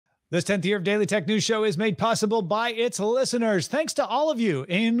This 10th year of Daily Tech News Show is made possible by its listeners. Thanks to all of you,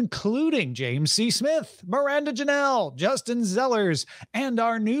 including James C. Smith, Miranda Janelle, Justin Zellers, and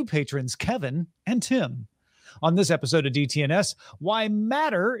our new patrons, Kevin and Tim. On this episode of DTNS, why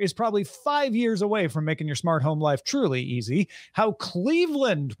Matter is probably 5 years away from making your smart home life truly easy, how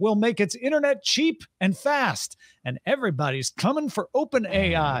Cleveland will make its internet cheap and fast, and everybody's coming for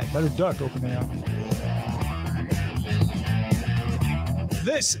OpenAI. Better duck OpenAI.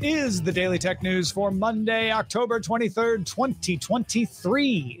 This is the Daily Tech News for Monday, October 23rd,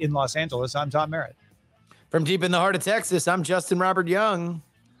 2023 in Los Angeles. I'm Tom Merritt. From deep in the heart of Texas, I'm Justin Robert Young.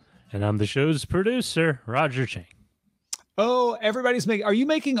 And I'm the show's producer, Roger Chang. Oh, everybody's making... Are you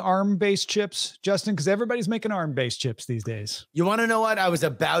making ARM-based chips, Justin? Because everybody's making ARM-based chips these days. You want to know what? I was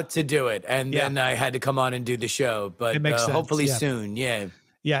about to do it, and then I had to come on and do the show. But it makes sense. Hopefully soon, Yeah,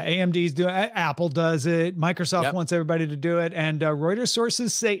 AMD's doing it. Apple does it. Microsoft wants everybody to do it. And Reuters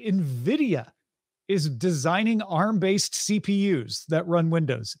sources say NVIDIA is designing ARM-based CPUs that run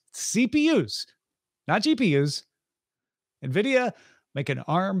Windows. CPUs, not GPUs. NVIDIA making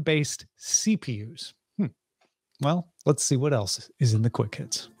ARM-based CPUs. Well, let's see what else is in the quick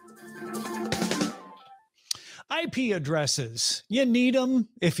hits. IP addresses. You need them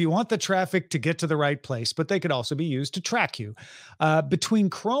if you want the traffic to get to the right place, but they could also be used to track you. Between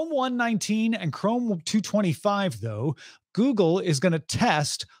Chrome 119 and Chrome 225, though, Google is going to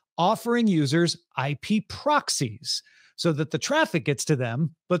test offering users IP proxies so that the traffic gets to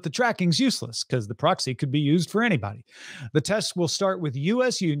them, but the tracking's useless because the proxy could be used for anybody. The test will start with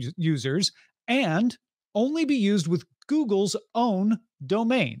US users and only be used with Google's own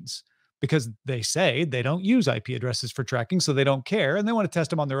domains, because they say they don't use IP addresses for tracking, so they don't care, and they want to test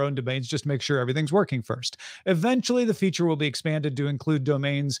them on their own domains just to make sure everything's working first. Eventually, the feature will be expanded to include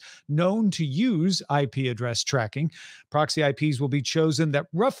domains known to use IP address tracking. Proxy IPs will be chosen that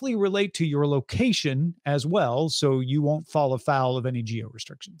roughly relate to your location as well, so you won't fall afoul of any geo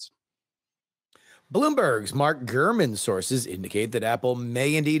restrictions. Bloomberg's Mark Gurman sources indicate that Apple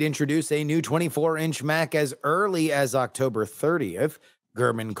may indeed introduce a new 24-inch Mac as early as October 30th.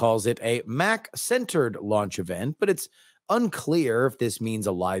 Gurman calls it a Mac-centered launch event, but it's unclear if this means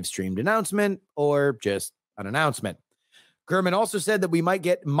a live-streamed announcement or just an announcement. Gurman also said that we might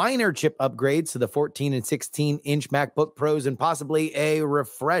get minor chip upgrades to the 14 and 16-inch MacBook Pros and possibly a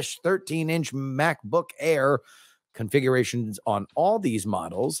refreshed 13-inch MacBook Air. Configurations on all these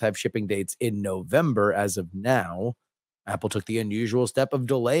models have shipping dates in November as of now. Apple took the unusual step of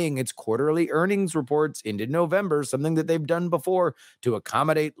delaying its quarterly earnings reports into November, something that they've done before to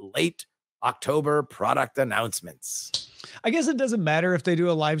accommodate late October product announcements. I guess it doesn't matter if they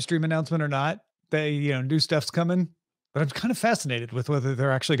do a live stream announcement or not. They, new stuff's coming. But I'm kind of fascinated with whether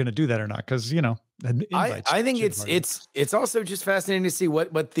they're actually going to do that or not, because I think it's also just fascinating to see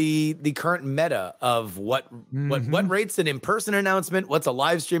what the current meta of what rates an in-person announcement, what's a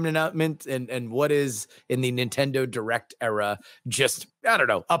live stream announcement, and what is in the Nintendo Direct era. Just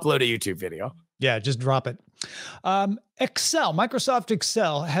upload a YouTube video. Yeah, just drop it. Excel, Microsoft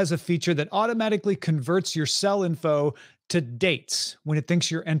Excel has a feature that automatically converts your cell info to dates when it thinks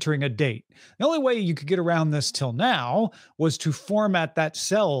you're entering a date. The only way you could get around this till now was to format that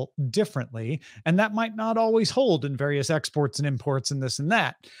cell differently, and that might not always hold in various exports and imports and this and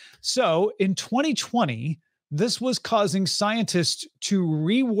that. So in 2020, this was causing scientists to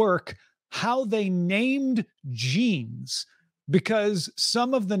rework how they named genes, because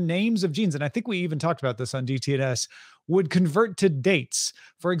some of the names of genes, and I think we even talked about this on DTNS, would convert to dates.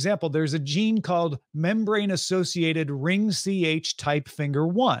 For example, there's a gene called membrane-associated ring CH type finger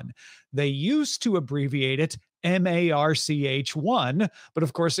 1. They used to abbreviate it MARCH1, but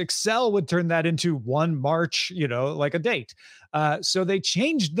of course Excel would turn that into 1 March, like a date. So they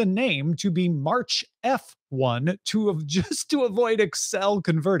changed the name to be March F1 just to avoid Excel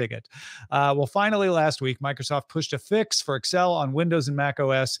converting it. Well, finally last week, Microsoft pushed a fix for Excel on Windows and Mac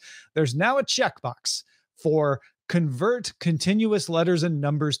OS. There's now a checkbox for convert continuous letters and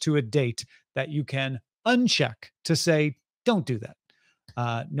numbers to a date that you can uncheck to say, don't do that.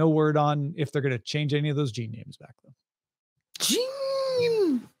 No word on if they're going to change any of those gene names back though.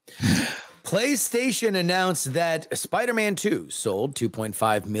 Gene. PlayStation announced that Spider-Man 2 sold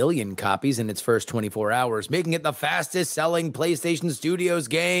 2.5 million copies in its first 24 hours, making it the fastest selling PlayStation Studios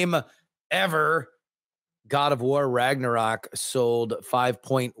game ever. God of War Ragnarok sold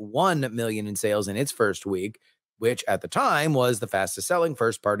 5.1 million in sales in its first week, which at the time was the fastest selling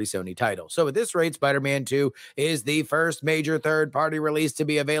first-party Sony title. So at this rate, Spider-Man 2 is the first major third-party release to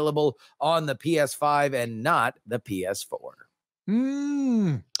be available on the PS5 and not the PS4.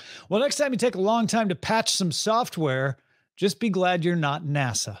 Well, next time you take a long time to patch some software, just be glad you're not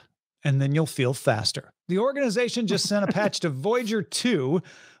NASA. and then you'll feel faster. The organization just sent a patch to Voyager 2.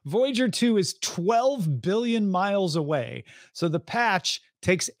 Voyager 2 is 12 billion miles away. So the patch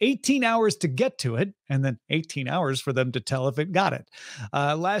takes 18 hours to get to it, and then 18 hours for them to tell if it got it.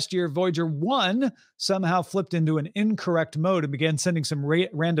 Last year, Voyager 1 somehow flipped into an incorrect mode and began sending some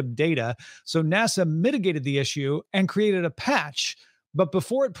random data. So NASA mitigated the issue and created a patch. But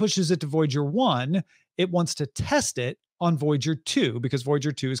before it pushes it to Voyager 1, it wants to test it on Voyager 2 because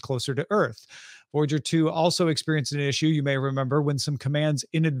Voyager 2 is closer to Earth. Voyager 2 also experienced an issue, you may remember, when some commands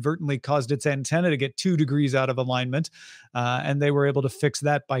inadvertently caused its antenna to get 2 degrees out of alignment, and they were able to fix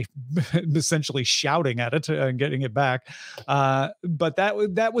that by essentially shouting at it and getting it back. But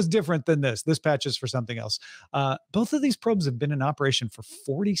that was different than this. This patch is for something else. Both of these probes have been in operation for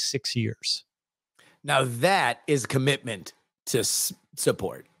 46 years. Now that is commitment to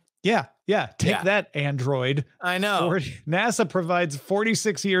support. Yeah. Take that, Android. I know. NASA provides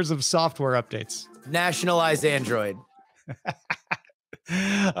 46 years of software updates. Nationalize Android.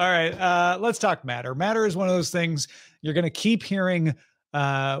 All right. Let's talk Matter. Matter is one of those things you're going to keep hearing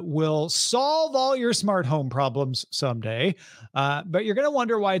will solve all your smart home problems someday. But you're going to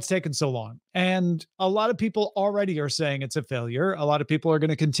wonder why it's taken so long. And a lot of people already are saying it's a failure. A lot of people are going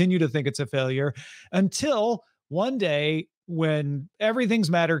to continue to think it's a failure until one day, when everything's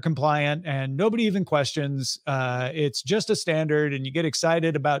Matter compliant and nobody even questions, it's just a standard and you get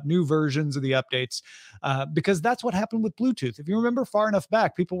excited about new versions of the updates, because that's what happened with Bluetooth. If you remember far enough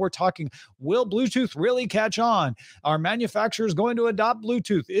back, people were talking, will Bluetooth really catch on? Are manufacturers going to adopt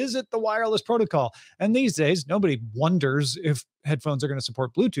Bluetooth? Is it the wireless protocol? And these days, nobody wonders if headphones are going to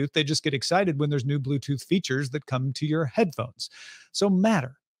support Bluetooth. They just get excited when there's new Bluetooth features that come to your headphones. So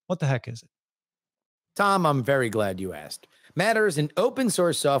Matter, what the heck is it? Tom, I'm very glad you asked. Matter is an open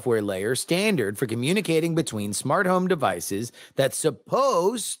source software layer standard for communicating between smart home devices that's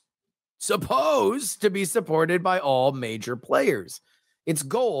supposed to be supported by all major players. Its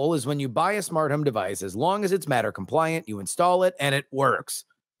goal is when you buy a smart home device, as long as it's Matter compliant, you install it and it works.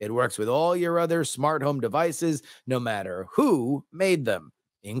 It works with all your other smart home devices, no matter who made them,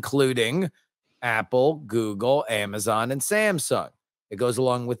 including Apple, Google, Amazon, and Samsung. It goes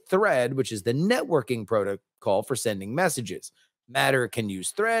along with Thread, which is the networking protocol for sending messages. Matter can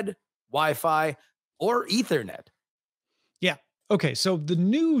use Thread, Wi-Fi, or Ethernet. Yeah. Okay. So the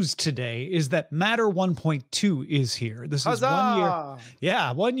news today is that Matter 1.2 is here. This is 1 year.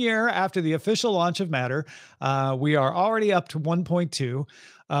 Yeah. 1 year after the official launch of Matter. We are already up to 1.2.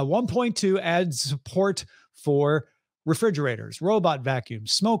 1.2 adds support for refrigerators, robot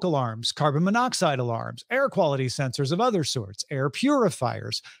vacuums, smoke alarms, carbon monoxide alarms, air quality sensors of other sorts, air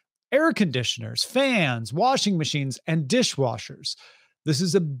purifiers, air conditioners, fans, washing machines, and dishwashers. This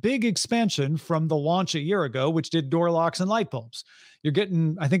is a big expansion from the launch a year ago, which did door locks and light bulbs. You're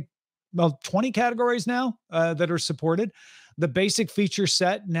getting, I think, 20 categories now that are supported. The basic feature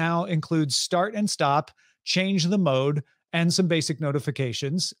set now includes start and stop, change the mode, and some basic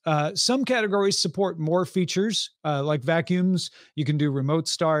notifications. Some categories support more features, like vacuums. You can do remote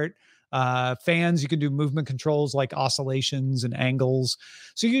start. Fans, you can do movement controls like oscillations and angles.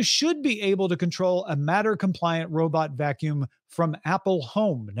 So you should be able to control a Matter-compliant robot vacuum from Apple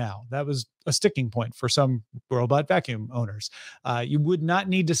Home now. That was a sticking point for some robot vacuum owners. You would not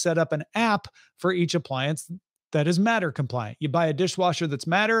need to set up an app for each appliance that is Matter compliant. You buy a dishwasher that's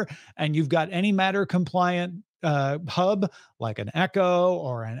Matter, and you've got any Matter compliant hub like an Echo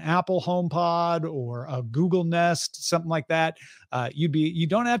or an Apple HomePod or a Google Nest, something like that. You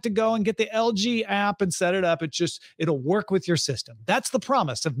don't have to go and get the LG app and set it up. It'll work with your system. That's the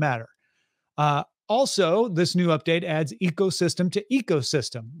promise of Matter. Also, this new update adds ecosystem to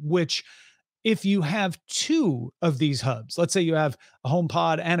ecosystem, which if you have 2 of these hubs, let's say you have a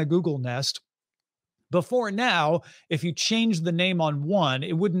HomePod and a Google Nest. Before now, if you change the name on one,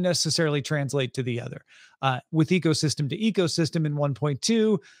 it wouldn't necessarily translate to the other. With ecosystem to ecosystem in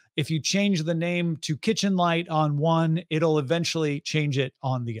 1.2, if you change the name to kitchen light on one, it'll eventually change it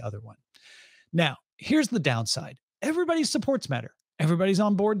on the other one. Now, here's the downside. Everybody supports Matter. Everybody's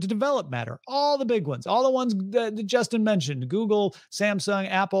on board to develop Matter. All the big ones, all the ones that Justin mentioned, Google, Samsung,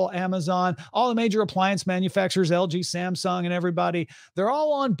 Apple, Amazon, all the major appliance manufacturers, LG, Samsung, and everybody, they're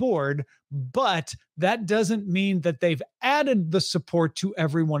all on board, but that doesn't mean that they've added the support to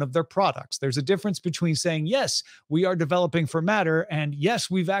every one of their products. There's a difference between saying, yes, we are developing for Matter, and yes,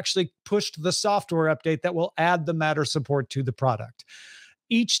 we've actually pushed the software update that will add the Matter support to the product.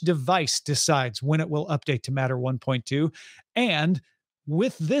 Each device decides when it will update to Matter 1.2. And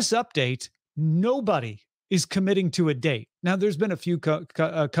with this update, nobody is committing to a date. Now, there's been a few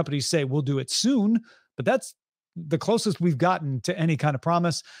companies say we'll do it soon, but that's the closest we've gotten to any kind of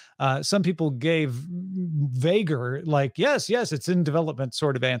promise. Some people gave vaguer, like, yes, it's in development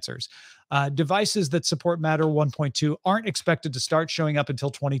sort of answers. Devices that support Matter 1.2 aren't expected to start showing up until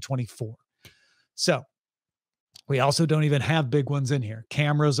 2024. So we also don't even have big ones in here.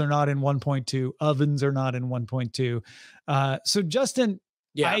 Cameras are not in 1.2. Ovens are not in 1.2. So Justin,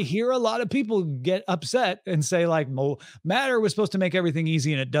 I hear a lot of people get upset and say, like, Matter was supposed to make everything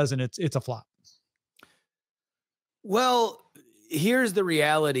easy and it doesn't. It's a flop. Well, here's the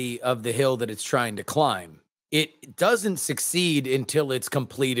reality of the hill that it's trying to climb. It doesn't succeed until it's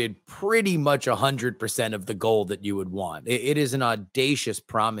completed pretty much 100% of the goal that you would want. It is an audacious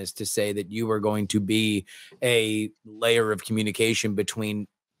promise to say that you are going to be a layer of communication between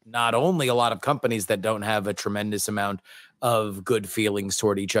not only a lot of companies that don't have a tremendous amount of good feelings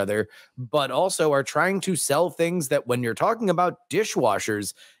toward each other, but also are trying to sell things that, when you're talking about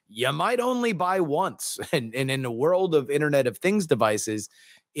dishwashers, you might only buy once. And in the world of Internet of Things devices,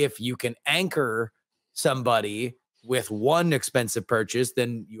 if you can anchor somebody with one expensive purchase,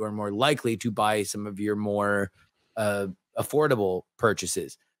 then you are more likely to buy some of your more affordable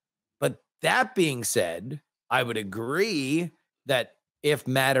purchases. But that being said, I would agree that if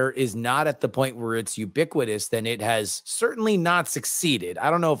Matter is not at the point where it's ubiquitous, then it has certainly not succeeded. I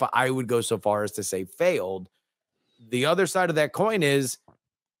don't know if I would go so far as to say failed. The other side of that coin is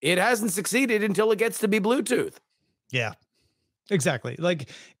it hasn't succeeded until it gets to be Bluetooth. Yeah, exactly. Like,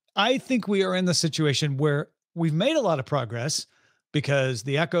 I think we are in the situation where we've made a lot of progress because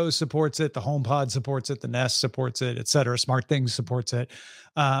the Echo supports it, the HomePod supports it, the Nest supports it, et cetera. SmartThings supports it.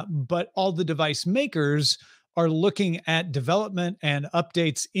 But all the device makers are looking at development and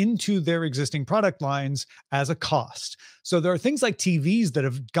updates into their existing product lines as a cost. So there are things like TVs that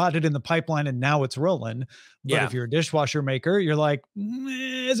have got it in the pipeline and now it's rolling. But if you're a dishwasher maker, you're like,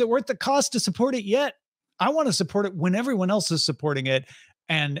 is it worth the cost to support it yet? I want to support it when everyone else is supporting it.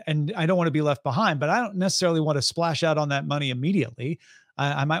 And I don't want to be left behind, but I don't necessarily want to splash out on that money immediately.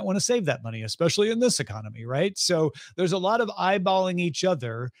 I might want to save that money, especially in this economy, right? So there's a lot of eyeballing each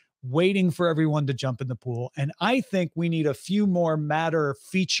other, waiting for everyone to jump in the pool. And I think we need a few more Matter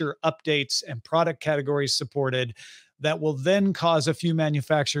feature updates and product categories supported that will then cause a few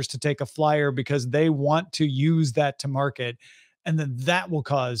manufacturers to take a flyer because they want to use that to market. And then that will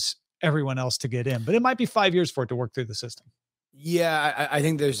cause everyone else to get in. But it might be 5 years for it to work through the system. Yeah, I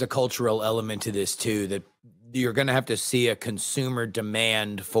think there's a cultural element to this too, that you're going to have to see a consumer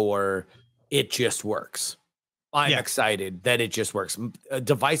demand for it just works. I'm excited that it just works.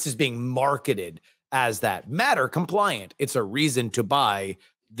 Devices being marketed as that Matter compliant. It's a reason to buy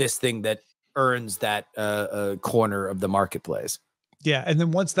this thing that earns that corner of the marketplace. Yeah. And then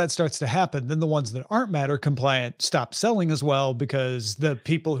once that starts to happen, then the ones that aren't Matter compliant stop selling as well, because the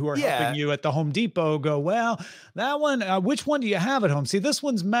people who are helping you at the Home Depot go, well, that one, which one do you have at home? See, this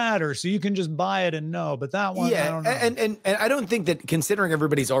one's Matter, so you can just buy it and know, but that one, I don't know. And I don't think that, considering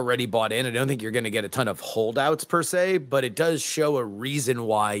everybody's already bought in, I don't think you're going to get a ton of holdouts per se, but it does show a reason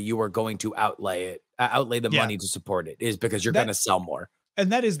why you are going to outlay the money to support it, is because you're going to sell more.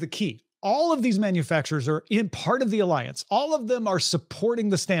 And that is the key. All of these manufacturers are in part of the alliance. All of them are supporting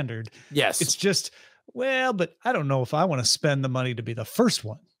the standard. Yes. It's just, well, but I don't know if I want to spend the money to be the first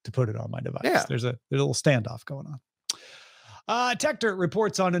one to put it on my device. Yeah. There's a little standoff going on. TechDirt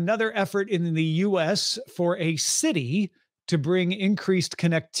reports on another effort in the U.S. for a city to bring increased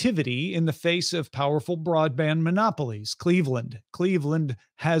connectivity in the face of powerful broadband monopolies. Cleveland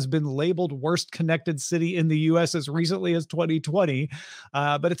has been labeled worst connected city in the U.S. as recently as 2020,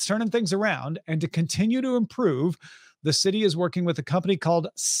 but it's turning things around. And to continue to improve, the city is working with a company called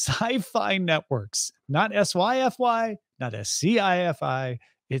SiFi Networks, not SYFY, not SCIFI.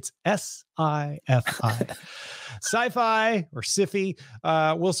 It's SiFi. SiFi, or SiFi,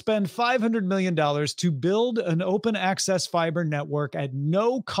 will spend $500 million to build an open access fiber network at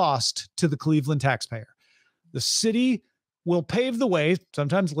no cost to the Cleveland taxpayer. The city will pave the way,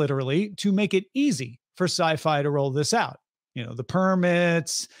 sometimes literally, to make it easy for SiFi to roll this out. You know, the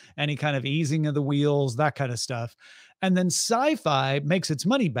permits, any kind of easing of the wheels, that kind of stuff. And then SiFi makes its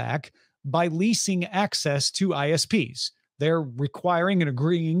money back by leasing access to ISPs. They're requiring and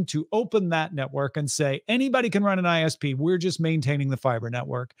agreeing to open that network and say, anybody can run an ISP. We're just maintaining the fiber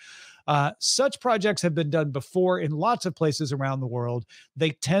network. Such projects have been done before in lots of places around the world. They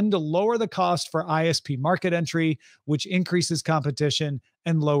tend to lower the cost for ISP market entry, which increases competition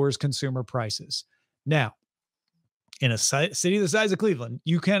and lowers consumer prices. Now, in a city the size of Cleveland,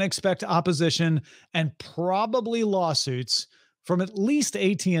 you can expect opposition and probably lawsuits from at least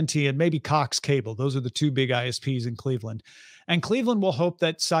AT&T and maybe Cox Cable. Those are the two big ISPs in Cleveland. And Cleveland will hope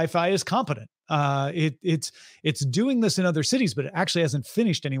that SiFi is competent. It's doing this in other cities, but it actually hasn't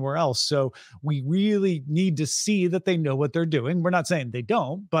finished anywhere else. So we really need to see that they know what they're doing. We're not saying they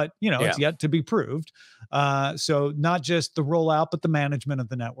don't, but it's yet to be proved. So not just the rollout, but the management of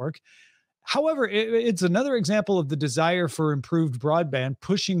the network. However, it's another example of the desire for improved broadband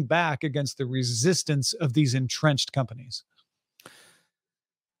pushing back against the resistance of these entrenched companies.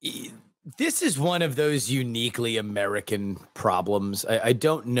 This is one of those uniquely American problems. I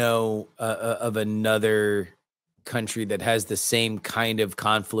don't know of another country that has the same kind of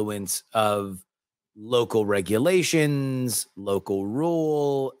confluence of local regulations, local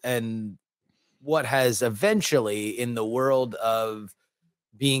rule, and what has eventually, in the world of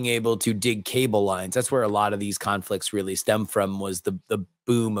being able to dig cable lines, that's where a lot of these conflicts really stem from, was the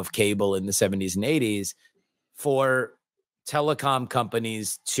boom of cable in the 70s and 80s, for telecom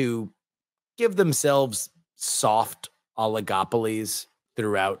companies to give themselves soft oligopolies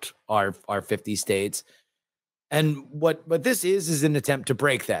throughout our 50 states. And what this is an attempt to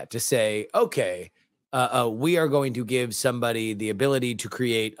break that, to say, okay, we are going to give somebody the ability to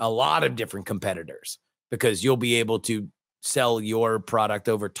create a lot of different competitors because you'll be able to sell your product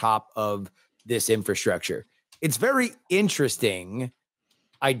over top of this infrastructure. It's very interesting.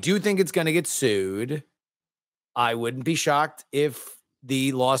 I do think it's going to get sued. I wouldn't be shocked if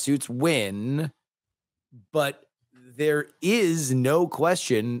the lawsuits win, but there is no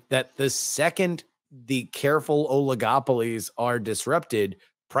question that the second the careful oligopolies are disrupted,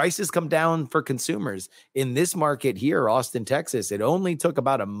 prices come down for consumers. In this market here, Austin, Texas, it only took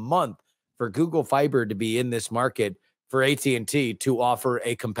about a month for Google Fiber to be in this market for AT&T to offer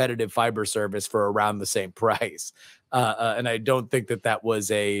a competitive fiber service for around the same price. And I don't think that was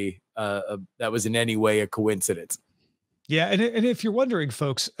that was in any way a coincidence. Yeah. And if you're wondering,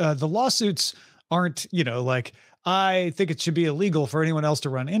 folks, the lawsuits aren't, like, I think it should be illegal for anyone else to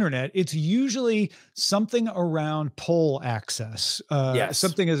run internet. It's usually something around pole access,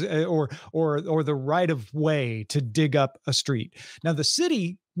 something as or the right of way to dig up a street. Now, the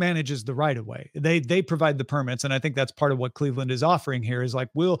city manages the right of way. They provide the permits, and I think that's part of what Cleveland is offering here. Is like,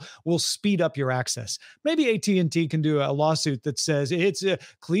 we'll speed up your access. Maybe AT&T can do a lawsuit that says it's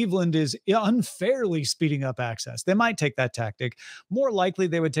Cleveland is unfairly speeding up access. They might take that tactic. More likely,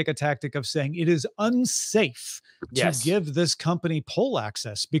 they would take a tactic of saying it is unsafe to give this company pole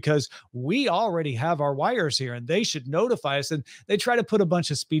access because we already have our wires here, and they should notify us. And they try to put a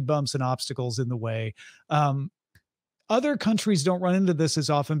bunch of speed bumps and obstacles in the way. Other countries don't run into this as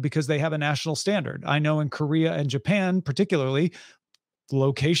often because they have a national standard. I know in Korea and Japan, particularly, the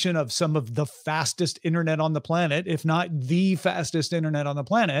location of some of the fastest internet on the planet, if not the fastest internet on the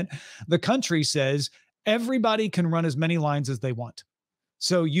planet, the country says everybody can run as many lines as they want.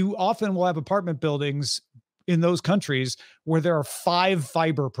 So you often will have apartment buildings in those countries where there are 5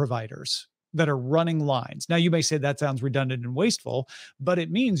 fiber providers that are running lines. Now, you may say that sounds redundant and wasteful, but it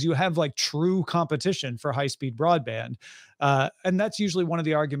means you have like true competition for high-speed broadband. And that's usually one of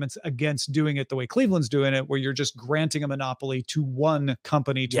the arguments against doing it the way Cleveland's doing it, where you're just granting a monopoly to one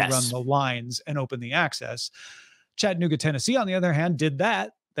company to run the lines and open the access. Chattanooga, Tennessee, on the other hand, did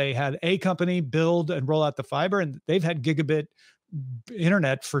that. They had a company build and roll out the fiber, and they've had gigabit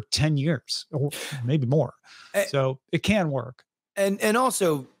internet for 10 years or maybe more. So it can work. And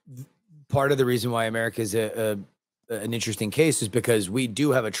also, part of the reason why America is an interesting case is because we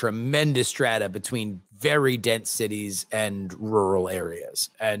do have a tremendous strata between very dense cities and rural areas.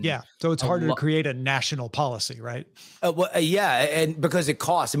 And so it's harder to create a national policy, right? And because it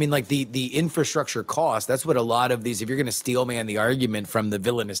costs. I mean, like the infrastructure cost, that's what a lot of these, if you're going to steel man the argument from the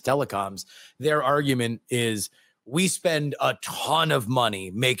villainous telecoms, their argument is we spend a ton of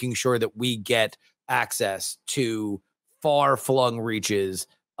money making sure that we get access to far-flung reaches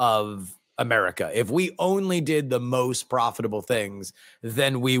of America. If we only did the most profitable things,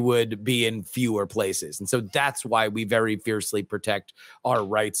 then we would be in fewer places. And so that's why we very fiercely protect our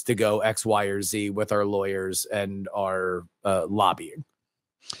rights to go X, Y, or Z with our lawyers and our lobbying.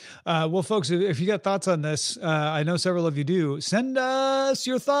 Well, folks, if you got thoughts on this, I know several of you do, send us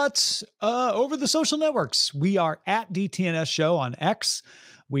your thoughts over the social networks. We are at DTNS Show on X.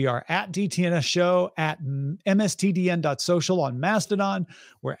 We are at DTNS Show at mstdn.social on Mastodon.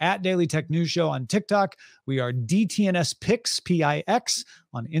 We're at Daily Tech News Show on TikTok. We are DTNS Pix, P-I-X,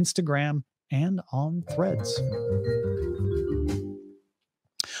 on Instagram and on Threads.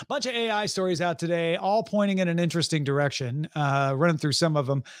 Bunch of AI stories out today, all pointing in an interesting direction. Running through some of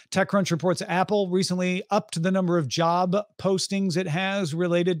them. TechCrunch reports Apple recently upped the number of job postings it has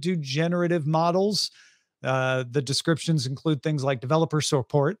related to generative models. The descriptions include things like developer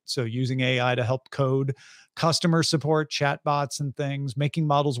support, so using AI to help code, customer support, chatbots and things, making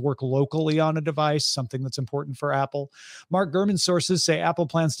models work locally on a device, something that's important for Apple. Mark Gurman's sources say Apple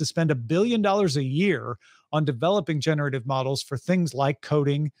plans to spend $1 billion a year on developing generative models for things like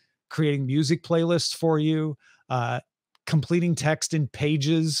coding, creating music playlists for you, completing text in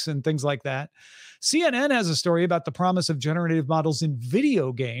pages and things like that. CNN has a story about the promise of generative models in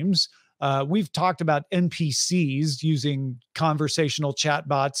video games. We've talked about NPCs using conversational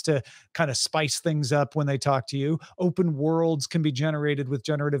chatbots to kind of spice things up when they talk to you. Open worlds can be generated with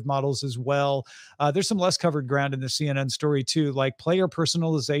generative models as well. There's some less covered ground in the CNN story too, like player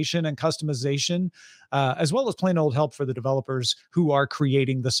personalization and customization, as well as plain old help for the developers who are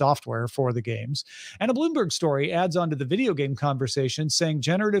creating the software for the games. And a Bloomberg story adds on to the video game conversation, saying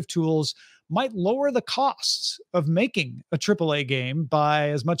generative tools might lower the costs of making a AAA game by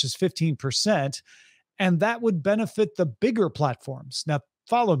as much as 15%, and that would benefit the bigger platforms. Now,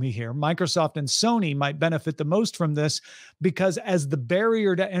 follow me here. Microsoft and Sony might benefit the most from this because as the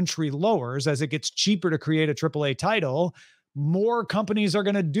barrier to entry lowers, as it gets cheaper to create a AAA title, more companies are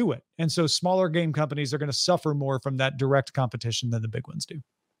going to do it. And so smaller game companies are going to suffer more from that direct competition than the big ones do.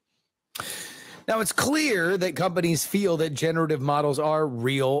 Now, it's clear that companies feel that generative models are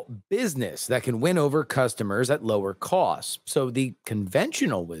real business that can win over customers at lower costs. So the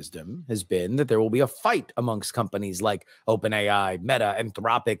conventional wisdom has been that there will be a fight amongst companies like OpenAI, Meta,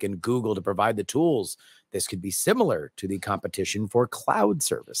 Anthropic, and Google to provide the tools. This could be similar to the competition for cloud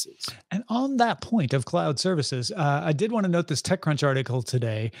services. And on that point of cloud services, I did want to note this TechCrunch article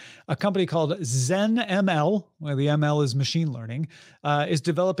today. A company called ZenML, where the ML is machine learning, is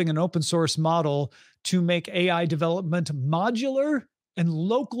developing an open source model to make AI development modular and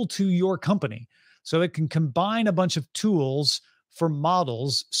local to your company. So it can combine a bunch of tools for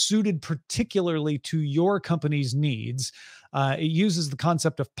models suited particularly to your company's needs. It uses the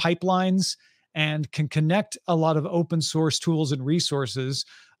concept of pipelines and can connect a lot of open source tools and resources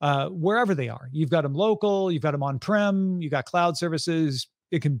wherever they are. You've got them local, you've got them on-prem, you've got cloud services.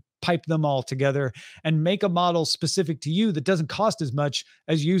 It can pipe them all together and make a model specific to you that doesn't cost as much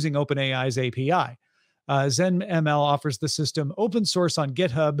as using OpenAI's API. ZenML offers the system open source on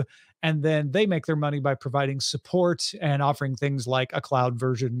GitHub, and then they make their money by providing support and offering things like a cloud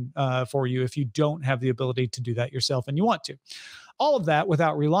version for you if you don't have the ability to do that yourself and you want to. All of that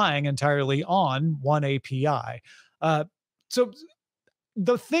without relying entirely on one API. So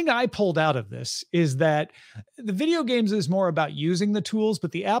the thing I pulled out of this is that the video games is more about using the tools,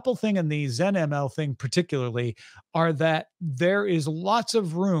 but the Apple thing and the ZenML thing particularly are that there is lots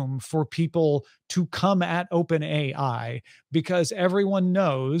of room for people to come at OpenAI because everyone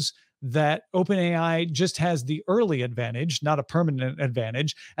knows that OpenAI just has the early advantage, not a permanent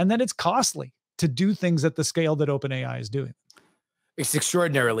advantage, and that it's costly to do things at the scale that OpenAI is doing. It's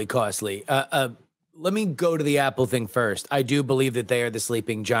extraordinarily costly. Let me go to the Apple thing first. I do believe that they are the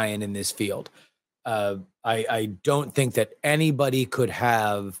sleeping giant in this field. I don't think that anybody could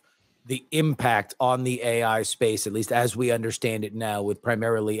have the impact on the AI space, at least as we understand it now, with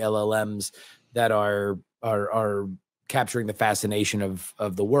primarily LLMs that are capturing the fascination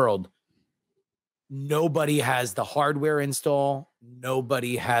of the world. Nobody has the hardware install.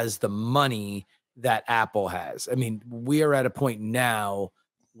 Nobody has the money that Apple has. I mean, we are at a point now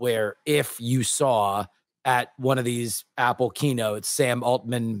where if you saw at one of these Apple keynotes, Sam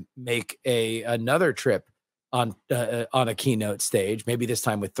Altman make another trip on a keynote stage, maybe this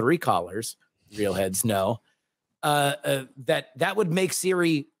time with 3 callers, real heads know, that would make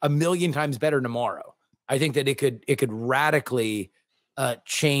Siri 1,000,000 times better tomorrow. I think that it could radically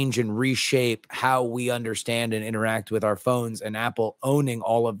change and reshape how we understand and interact with our phones, and Apple owning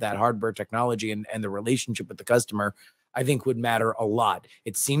all of that hardware technology and the relationship with the customer, I think would matter a lot.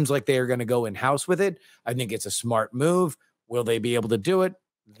 It seems like they are going to go in-house with it. I think it's a smart move. Will they be able to do it?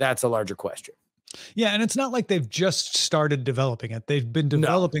 That's a larger question. Yeah, and it's not like they've just started developing it. They've been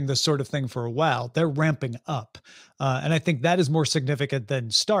developing this sort of thing for a while. They're ramping up. And I think that is more significant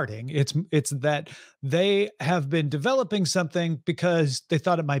than starting. It's that they have been developing something because they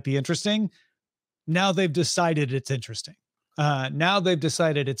thought it might be interesting. Now they've decided it's interesting. Now they've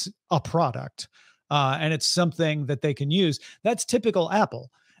decided it's a product. And it's something that they can use. That's typical Apple.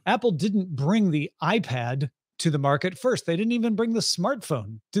 Apple didn't bring the iPad to the market first. They didn't even bring the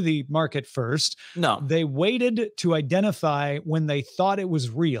smartphone to the market first. No. They waited to identify when they thought it was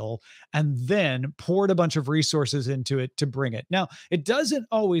real and then poured a bunch of resources into it to bring it. Now, it doesn't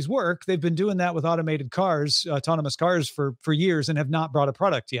always work. They've been doing that with automated cars, autonomous cars for years and have not brought a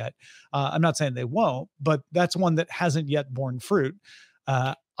product yet. I'm not saying they won't, but that's one that hasn't yet borne fruit.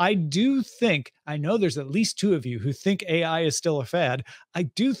 I do think, I know there's at least two of you who think AI is still a fad. I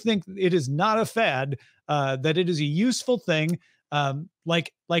do think it is not a fad, that it is a useful thing.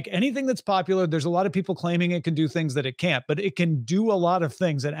 Like anything that's popular, there's a lot of people claiming it can do things that it can't, but it can do a lot of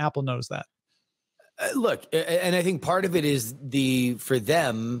things, and Apple knows that. Look, and I think part of it is for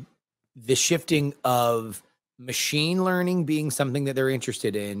them, the shifting of machine learning being something that they're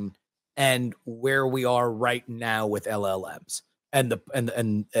interested in, and where we are right now with LLMs and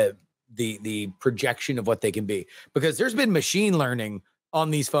the projection of what they can be, because there's been machine learning on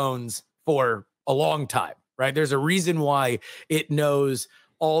these phones for a long time, right? There's a reason why it knows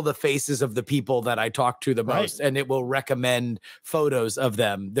all the faces of the people that I talk to the most, and it will recommend photos of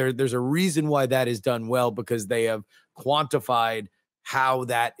them. There's a reason why that is done well, because they have quantified how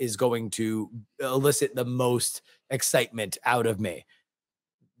that is going to elicit the most excitement out of me.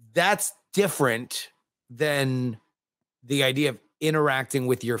 That's different than the idea of interacting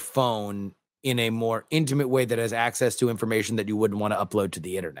with your phone in a more intimate way that has access to information that you wouldn't want to upload to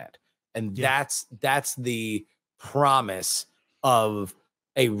the internet. And that's the promise of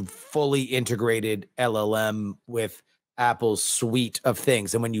a fully integrated LLM with Apple's suite of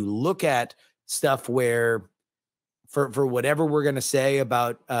things. And when you look at stuff where, for whatever we're going to say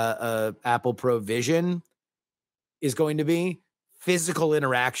about Apple Pro Vision is going to be, physical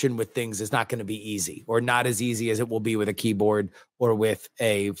interaction with things is not going to be easy, or not as easy as it will be with a keyboard or with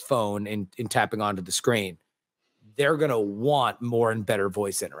a phone in tapping onto the screen. They're going to want more and better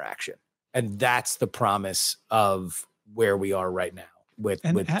voice interaction. And that's the promise of where we are right now with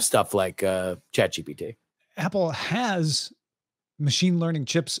stuff like ChatGPT. Apple has machine learning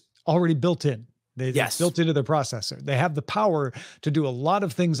chips already built in. They're built into their processor. They have the power to do a lot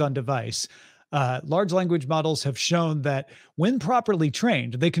of things on device. Large language models have shown that when properly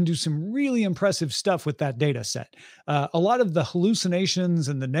trained, they can do some really impressive stuff with that data set. A lot of the hallucinations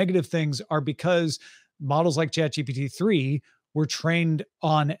and the negative things are because models like ChatGPT 3 were trained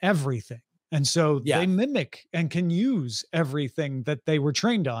on everything. And so they mimic and can use everything that they were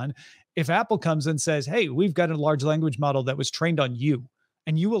trained on. If Apple comes and says, hey, we've got a large language model that was trained on you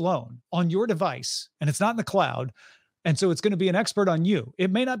and you alone on your device, and it's not in the cloud, and so it's going to be an expert on you. It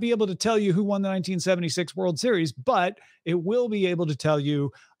may not be able to tell you who won the 1976 World Series, but it will be able to tell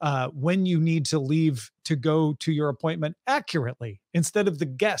you when you need to leave to go to your appointment accurately, instead of the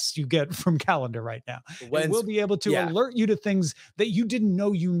guess you get from calendar right now. It will be able to alert you to things that you didn't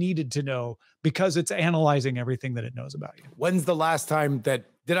know you needed to know, because it's analyzing everything that it knows about you. When's the last time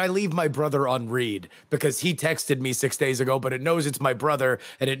did I leave my brother on read because he texted me 6 days ago, but it knows it's my brother,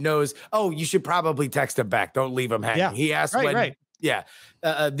 and it knows, oh, you should probably text him back. Don't leave him hanging. Yeah. He asked when. Yeah.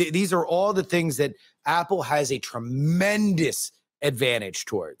 These are all the things that Apple has a tremendous advantage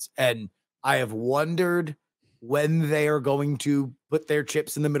towards. And I have wondered when they are going to put their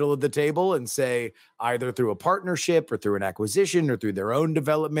chips in the middle of the table and say, either through a partnership or through an acquisition or through their own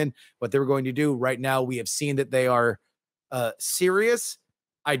development, what they're going to do. Right now, we have seen that they are serious.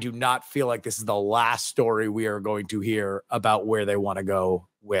 I do not feel like this is the last story we are going to hear about where they want to go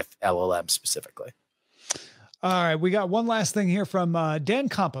with LLM specifically. All right, we got one last thing here from Dan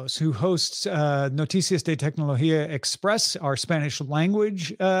Campos, who hosts Noticias de Tecnología Express, our Spanish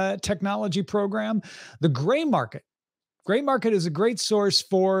language technology program. The gray market. Gray market is a great source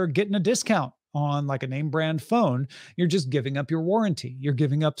for getting a discount on like a name brand phone. You're just giving up your warranty. You're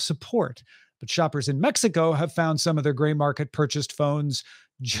giving up support. But shoppers in Mexico have found some of their gray market purchased phones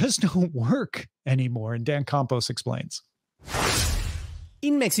just don't work anymore. And Dan Campos explains.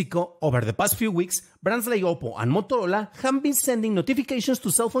 In Mexico, over the past few weeks, brands like Oppo and Motorola have been sending notifications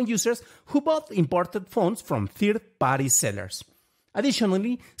to cell phone users who bought imported phones from third-party sellers.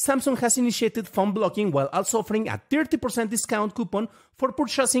 Additionally, Samsung has initiated phone blocking while also offering a 30% discount coupon for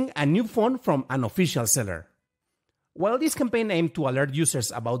purchasing a new phone from an official seller. While this campaign aimed to alert users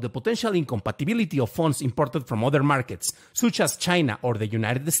about the potential incompatibility of phones imported from other markets, such as China or the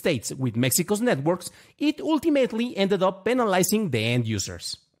United States, with Mexico's networks, it ultimately ended up penalizing the end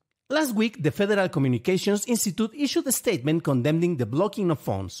users. Last week, the Federal Communications Institute issued a statement condemning the blocking of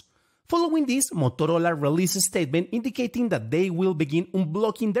phones. Following this, Motorola released a statement indicating that they will begin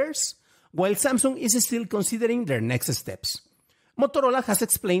unblocking theirs, while Samsung is still considering their next steps. Motorola has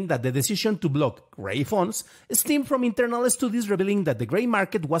explained that the decision to block gray phones stemmed from internal studies revealing that the gray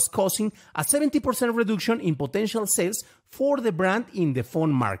market was causing a 70% reduction in potential sales for the brand in the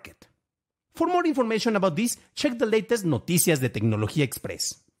phone market. For more information about this, check the latest Noticias de Tecnología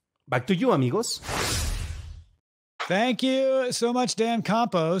Express. Back to you, amigos. Thank you so much, Dan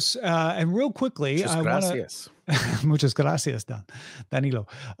Campos. And real quickly, I want to... Muchas gracias, Danilo.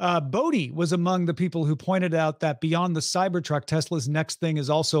 Bodie was among the people who pointed out that beyond the Cybertruck, Tesla's next thing is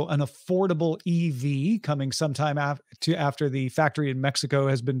also an affordable EV coming sometime after the factory in Mexico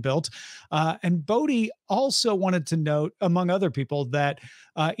has been built. And Bodie also wanted to note, among other people, that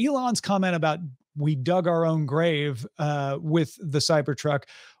Elon's comment about we dug our own grave with the Cybertruck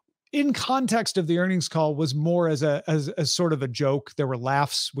in context of the earnings call was more as a sort of a joke. There were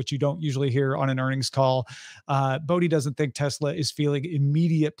laughs, which you don't usually hear on an earnings call. Bodie doesn't think Tesla is feeling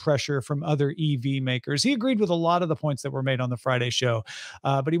immediate pressure from other EV makers. He agreed with a lot of the points that were made on the Friday show,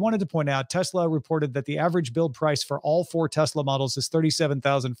 but he wanted to point out Tesla reported that the average build price for all 4 Tesla models is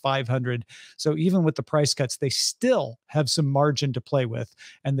 $37,500. So even with the price cuts, they still have some margin to play with,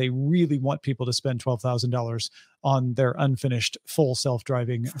 and they really want people to spend $12,000 on their unfinished full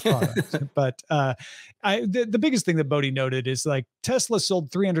self-driving product. But the biggest thing that Bodie noted is like Tesla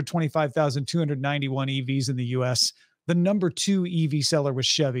sold 325,291 EVs in the US. The number 2 EV seller was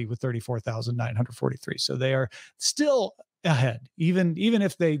Chevy with 34,943. So they are still ahead. Even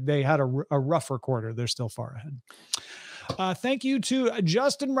if they had a rougher quarter, they're still far ahead. Thank you to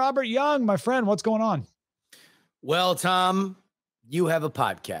Justin Robert Young, my friend. What's going on? Well, Tom, you have a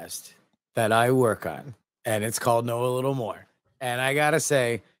podcast that I work on, and it's called Know a Little More. And I got to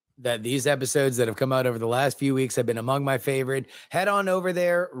say that these episodes that have come out over the last few weeks have been among my favorite. Head on over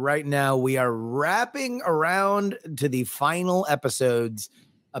there right now. We are wrapping around to the final episodes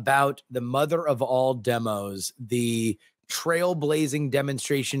about the mother of all demos, the trailblazing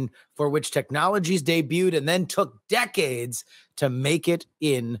demonstration for which technologies debuted and then took decades to make it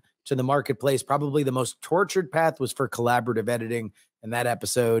in to the marketplace. Probably the most tortured path was for collaborative editing, and that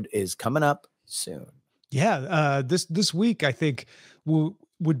episode is coming up soon. Yeah, this week I think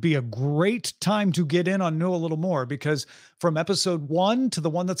would be a great time to get in on Know a Little More, because from episode 1 to the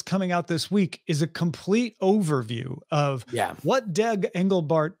one that's coming out this week is a complete overview of what Doug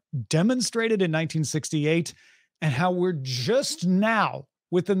Engelbart demonstrated in 1968 and how we're just now,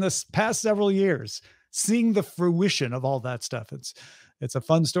 within this past several years, seeing the fruition of all that stuff. It's a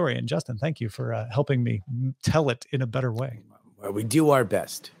fun story. And Justin, thank you for helping me tell it in a better way. Well, we do our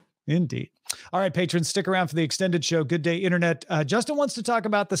best. Indeed. All right, patrons, stick around for the extended show. Good day, Internet. Justin wants to talk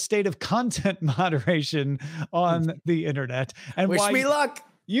about the state of content moderation on the Internet. And wish me luck.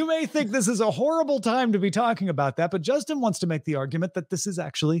 You may think this is a horrible time to be talking about that, but Justin wants to make the argument that this is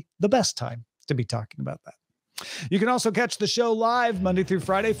actually the best time to be talking about that. You can also catch the show live Monday through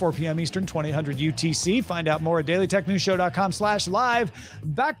Friday, 4 p.m. Eastern, 2000 UTC. Find out more at dailytechnewsshow.com/live.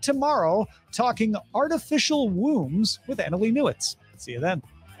 Back tomorrow talking artificial wombs with Annalee Newitz. See you then.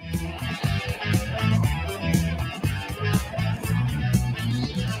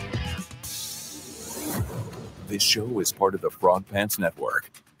 This show is part of the Frog Pants Network.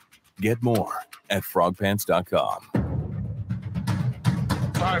 Get more at frogpants.com.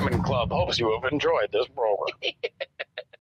 Diamond Club hopes you have enjoyed this program.